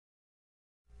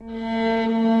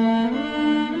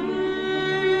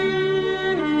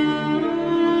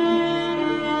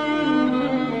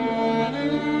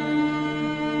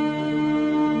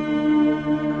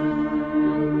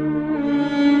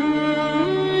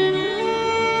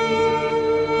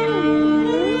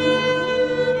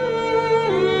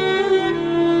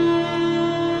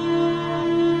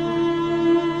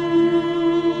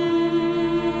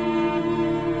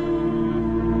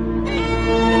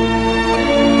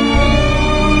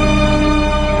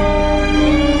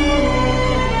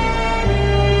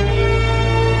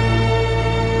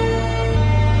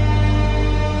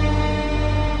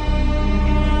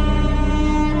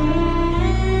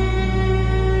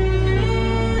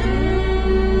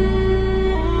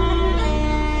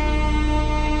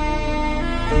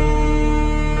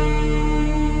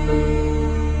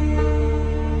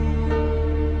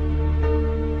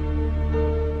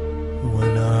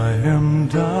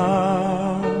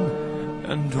Down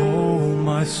and oh,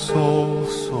 my soul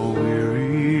so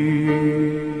weary,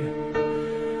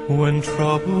 when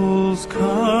troubles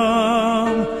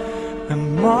come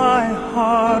and my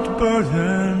heart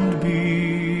burdened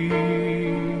be,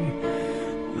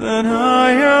 then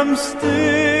I am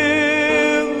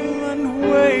still and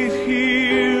wait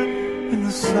here in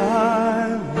the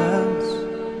silence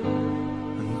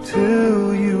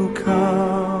until you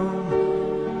come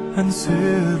and sit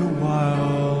a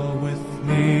while with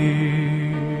me.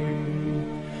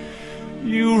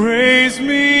 You raise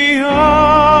me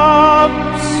up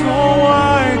so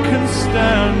I can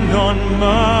stand on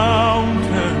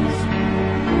mountains.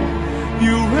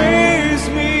 You raise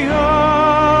me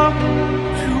up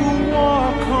to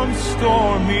walk on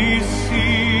stormy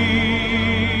seas.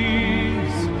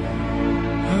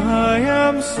 I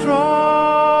am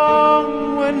strong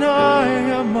when I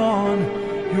am on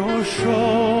your shoulders.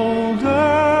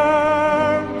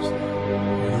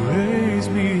 You raise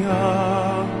me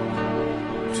up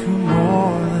to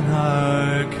more than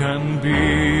I can be.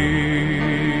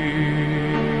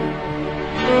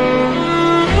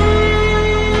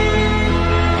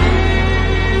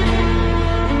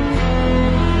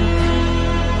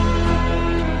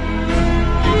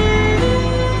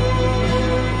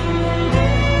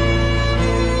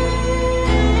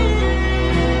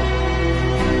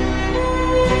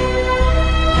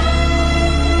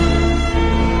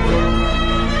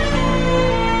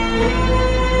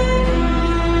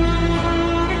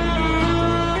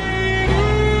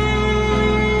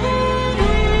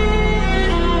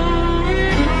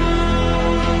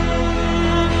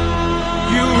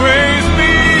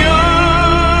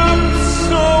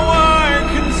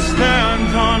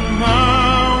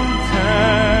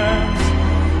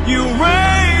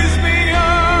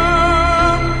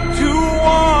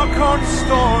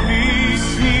 Stormy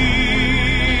seas,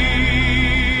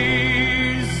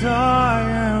 I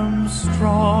am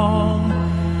strong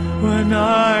when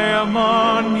I am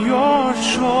on your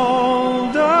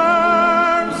shoulders.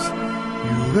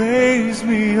 You raise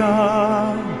me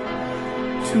up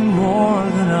to more